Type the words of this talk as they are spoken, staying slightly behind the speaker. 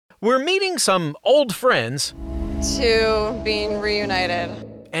We're meeting some old friends to being reunited.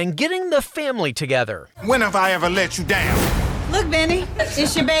 and getting the family together. When have I ever let you down? Look, Benny,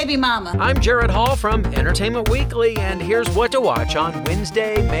 it's your baby mama. I'm Jared Hall from Entertainment Weekly, and here's what to watch on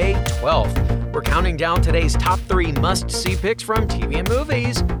Wednesday, May 12th. We're counting down today's top 3 must-see picks from TV and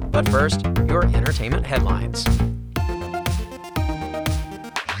movies. But first, your entertainment headlines.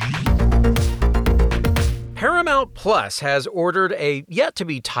 Paramount Plus has ordered a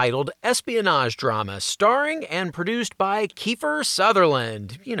yet-to-be-titled espionage drama starring and produced by Kiefer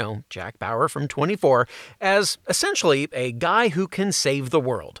Sutherland, Jack Bauer from 24, as essentially a guy who can save the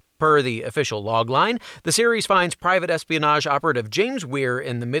world. Per the official logline, the series finds private espionage operative James Weir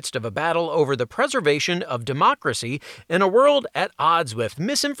in the midst of a battle over the preservation of democracy in a world at odds with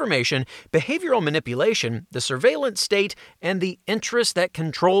misinformation, behavioral manipulation, the surveillance state, and the interests that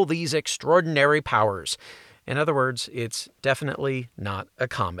control these extraordinary powers. In other words, it's definitely not a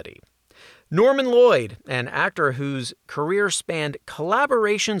comedy. Norman Lloyd, an actor whose career spanned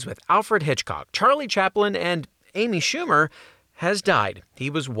collaborations with Alfred Hitchcock, Charlie Chaplin, and Amy Schumer, has died. He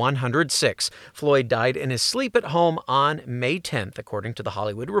was 106. Floyd died in his sleep at home on May 10th, according to The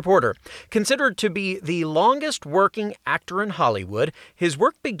Hollywood Reporter. Considered to be the longest working actor in Hollywood, his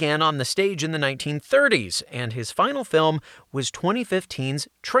work began on the stage in the 1930s, and his final film was 2015's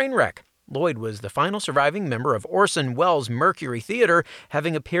Trainwreck. Lloyd was the final surviving member of Orson Welles' Mercury Theater,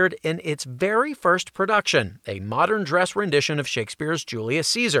 having appeared in its very first production, a modern dress rendition of Shakespeare's Julius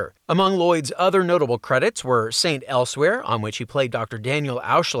Caesar. Among Lloyd's other notable credits were St. Elsewhere, on which he played Dr. Daniel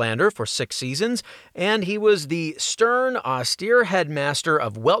Auslander for 6 seasons, and he was the stern, austere headmaster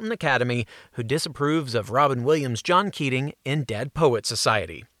of Welton Academy who disapproves of Robin Williams' John Keating in Dead Poets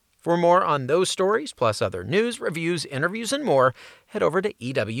Society. For more on those stories, plus other news, reviews, interviews, and more, head over to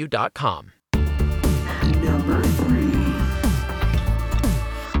EW.com. Number 3.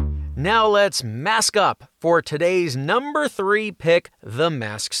 Now let's mask up for today's number 3 pick, The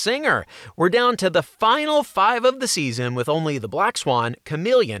Masked Singer. We're down to the final 5 of the season with only The Black Swan,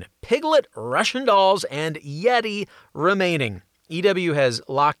 Chameleon, Piglet, Russian Dolls, and Yeti remaining. EW has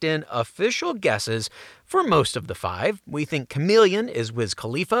locked in official guesses for most of the 5. We think Chameleon is Wiz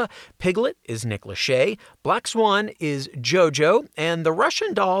Khalifa, Piglet is Nick Lachey, Black Swan is JoJo, and the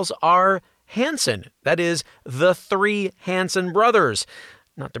Russian Dolls are Hanson. That is, the 3 Hanson brothers.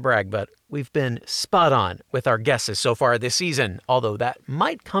 Not to brag, but we've been spot on with our guesses so far this season, although that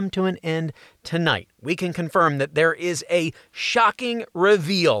might come to an end tonight. We can confirm that there is a shocking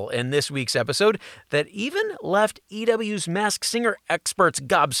reveal in this week's episode that even left EW's Masked Singer experts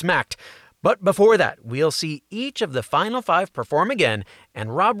gobsmacked. But before that, we'll see each of the final 5 perform again,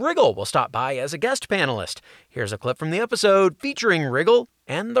 and Rob Riggle will stop by as a guest panelist. Here's a clip from the episode featuring Riggle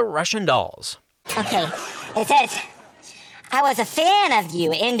and the Russian Dolls. Okay, it says, I was a fan of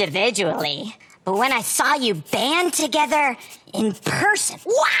you individually, but when I saw you band together in person,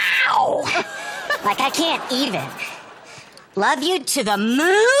 wow! Like I can't even. Love you to the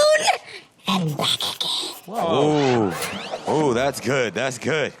moon and back again. Whoa. Oh, that's good. That's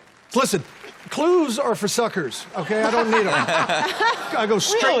good. Listen, clues are for suckers, okay? I don't need them. I go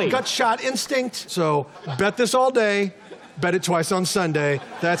straight gut shot instinct. So bet this all day, bet it twice on Sunday.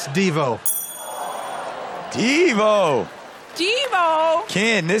 That's Devo. Devo. Devo!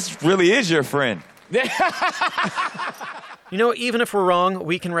 Ken, this really is your friend. Even if we're wrong,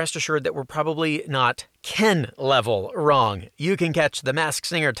 we can rest assured that we're probably not Ken level wrong. You can catch The Masked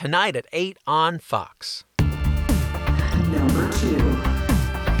Singer tonight at 8 on Fox. Number 2.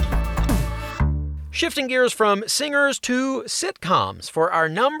 Shifting gears from singers to sitcoms for our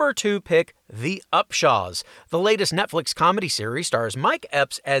number 2 pick, The Upshaws. The latest Netflix comedy series stars Mike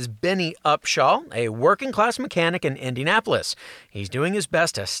Epps as Benny Upshaw, a working-class mechanic in Indianapolis. He's doing his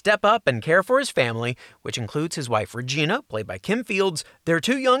best to step up and care for his family, which includes his wife Regina, played by Kim Fields, their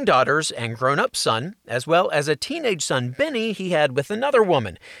 2 young daughters and grown-up son, as well as a teenage son Benny he had with another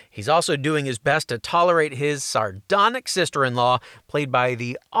woman. He's also doing his best to tolerate his sardonic sister-in-law, played by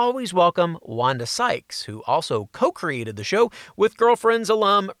the always welcome Wanda Sykes, who also co-created the show with Girlfriends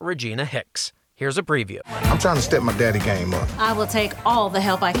alum Regina Hicks. Here's a preview. I'm trying to step my daddy game up. I will take all the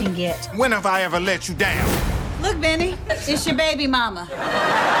help I can get. When have I ever let you down? Look, Benny, it's your baby mama.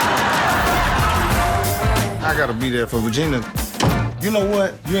 I gotta be there for Regina. You know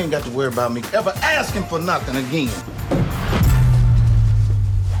what? You ain't got to worry about me ever asking for nothing again.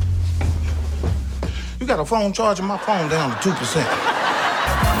 You got a phone charging my phone down to 2%.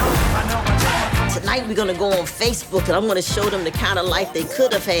 Tonight we're gonna go on Facebook and I'm gonna show them the kind of life they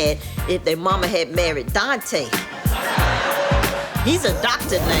could have had if their mama had married Dante. He's a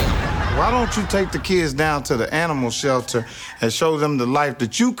doctor now. Why don't you take the kids down to the animal shelter and show them the life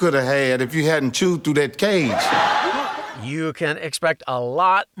that you could have had if you hadn't chewed through that cage? You can expect a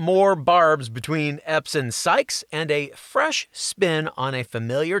lot more barbs between Epps and Sykes and a fresh spin on a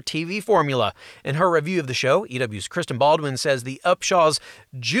familiar TV formula. In her review of the show, EW's Kristen Baldwin says the Upshaws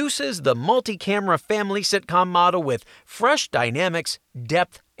juices the multi-camera family sitcom model with fresh dynamics,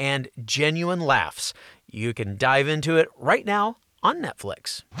 depth, and genuine laughs. You can dive into it right now on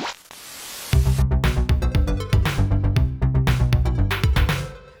Netflix.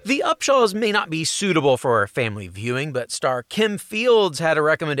 The Upshaws may not be suitable for family viewing, but star Kim Fields had a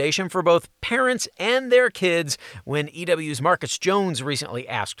recommendation for both parents and their kids when EW's Marcus Jones recently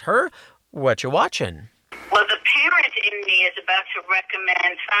asked her, "What you watching?" Well, the parent in me is about to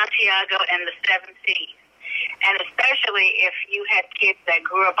recommend Santiago and the Seven Seas. And especially if you had kids that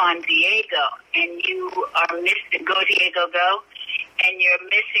grew up on Diego and you are missing Go Diego Go, and you're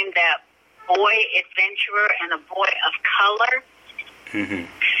missing that boy adventurer and a boy of color.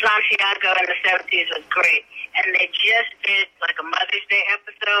 Santiago and the 70s was great. And they just did like a Mother's Day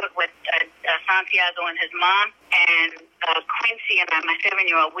episode with Santiago and his mom. And Quincy and my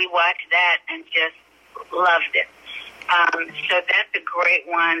 7-year-old, we watched that and just loved it. So that's a great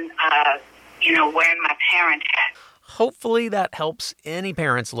one, wearing my parent hat. Hopefully that helps any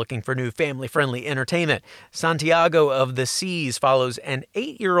parents looking for new family-friendly entertainment. Santiago of the Seas follows an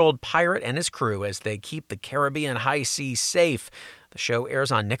 8-year-old pirate and his crew as they keep the Caribbean high seas safe. The show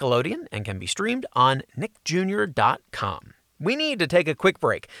airs on Nickelodeon and can be streamed on nickjr.com. We need to take a quick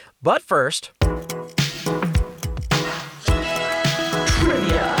break, but first...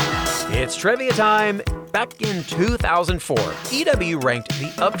 Trivia. It's trivia time. Back in 2004, EW ranked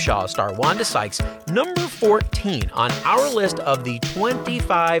the Upshaw star Wanda Sykes number 14 on our list of the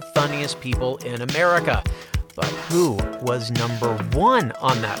 25 funniest people in America. But who was number 1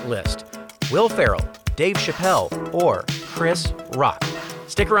 on that list? Will Ferrell, Dave Chappelle, or Chris Rock?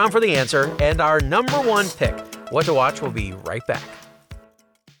 Stick around for the answer and our number 1 pick. What to Watch will be right back.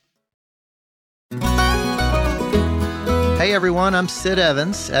 Hey everyone, I'm Sid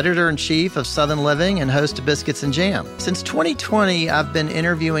Evans, editor-in-chief of Southern Living and host of Biscuits and Jam. Since 2020, I've been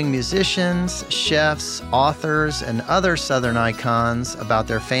interviewing musicians, chefs, authors, and other Southern icons about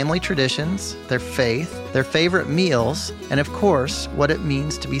their family traditions, their faith, their favorite meals, and of course, what it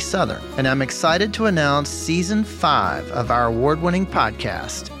means to be Southern. And I'm excited to announce Season 5 of our award-winning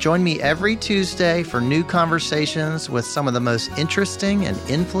podcast. Join me every Tuesday for new conversations with some of the most interesting and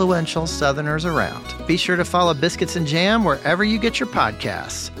influential Southerners around. Be sure to follow Biscuits and Jam wherever you get your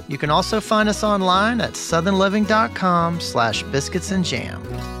podcasts. You can also find us online at southernliving.com/biscuitsandjam.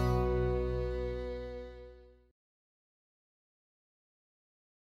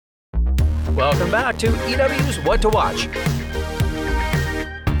 Welcome back to EW's What to Watch.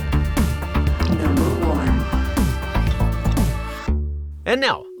 Number 1. And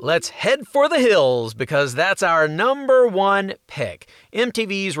now, let's head for the hills, because that's our number 1 pick.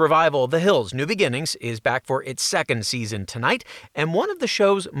 MTV's revival, The Hills: New Beginnings, is back for its 2nd season tonight, and one of the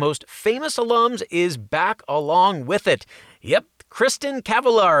show's most famous alums is back along with it. Yep, Kristin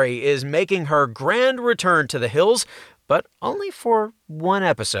Cavallari is making her grand return to The Hills, but only for 1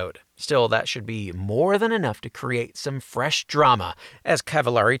 episode. Still, that should be more than enough to create some fresh drama. As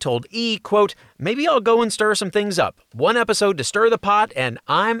Cavallari told E! quote, "Maybe I'll go and stir some things up. 1 episode to stir the pot, and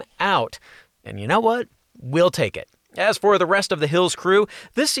I'm out." And you know what? We'll take it. As for the rest of the Hills crew,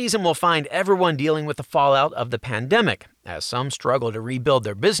 this season will find everyone dealing with the fallout of the pandemic, as some struggle to rebuild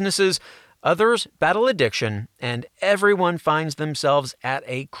their businesses, others battle addiction, and everyone finds themselves at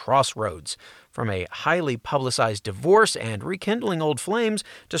a crossroads. From a highly publicized divorce and rekindling old flames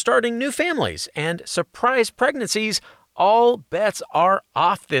to starting new families and surprise pregnancies, all bets are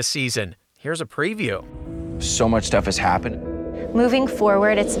off this season. Here's a preview. So much stuff has happened. Moving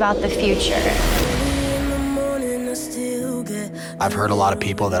forward, it's about the future. I've heard a lot of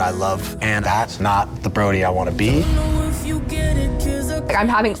people that I love, and that's not the Brody I want to be. I'm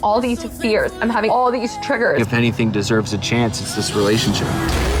having all these fears. I'm having all these triggers. If anything deserves a chance, it's this relationship.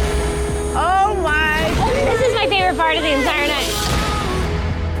 Oh my! This is my favorite part of the entire night.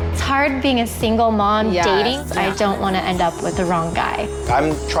 It's hard being a single mom dating. I don't want to end up with the wrong guy.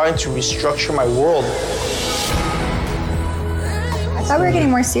 I'm trying to restructure my world. I thought we were getting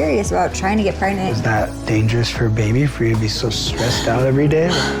more serious about trying to get pregnant. Is that dangerous for a baby, for you to be so stressed out every day?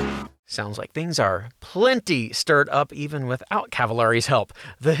 Sounds like things are plenty stirred up even without Cavallari's help.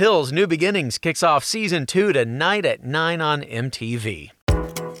 The Hills: New Beginnings kicks off Season 2 tonight at 9 on MTV.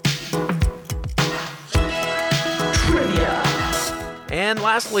 Trivia. And And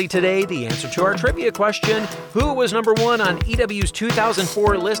lastly today, the answer to our trivia question, who was number 1 on EW's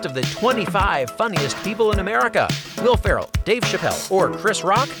 2004 list of the 25 funniest people in America? Will Ferrell, Dave Chappelle, or Chris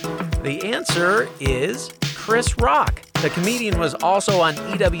Rock? The answer is Chris Rock. The comedian was also on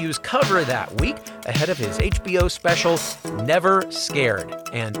EW's cover that week, ahead of his HBO special, Never Scared,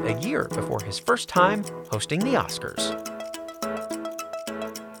 and a year before his first time hosting the Oscars.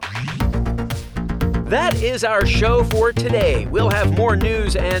 That is our show for today. We'll have more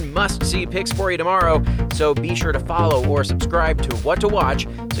news and must-see picks for you tomorrow, so be sure to follow or subscribe to What to Watch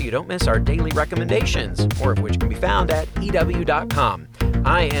so you don't miss our daily recommendations, more of which can be found at EW.com.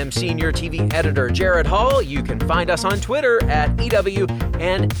 I am Senior TV Editor Jared Hall. You can find us on Twitter at EW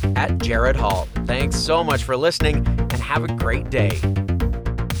and at Jared Hall. Thanks so much for listening, and have a great day.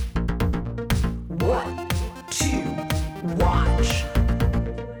 What to watch?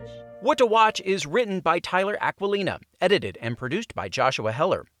 What to Watch is written by Tyler Aquilina, edited and produced by Joshua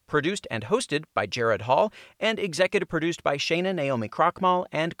Heller, produced and hosted by Jared Hall, and executive produced by Shayna Naomi Krochmal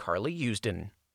and Carly Usden.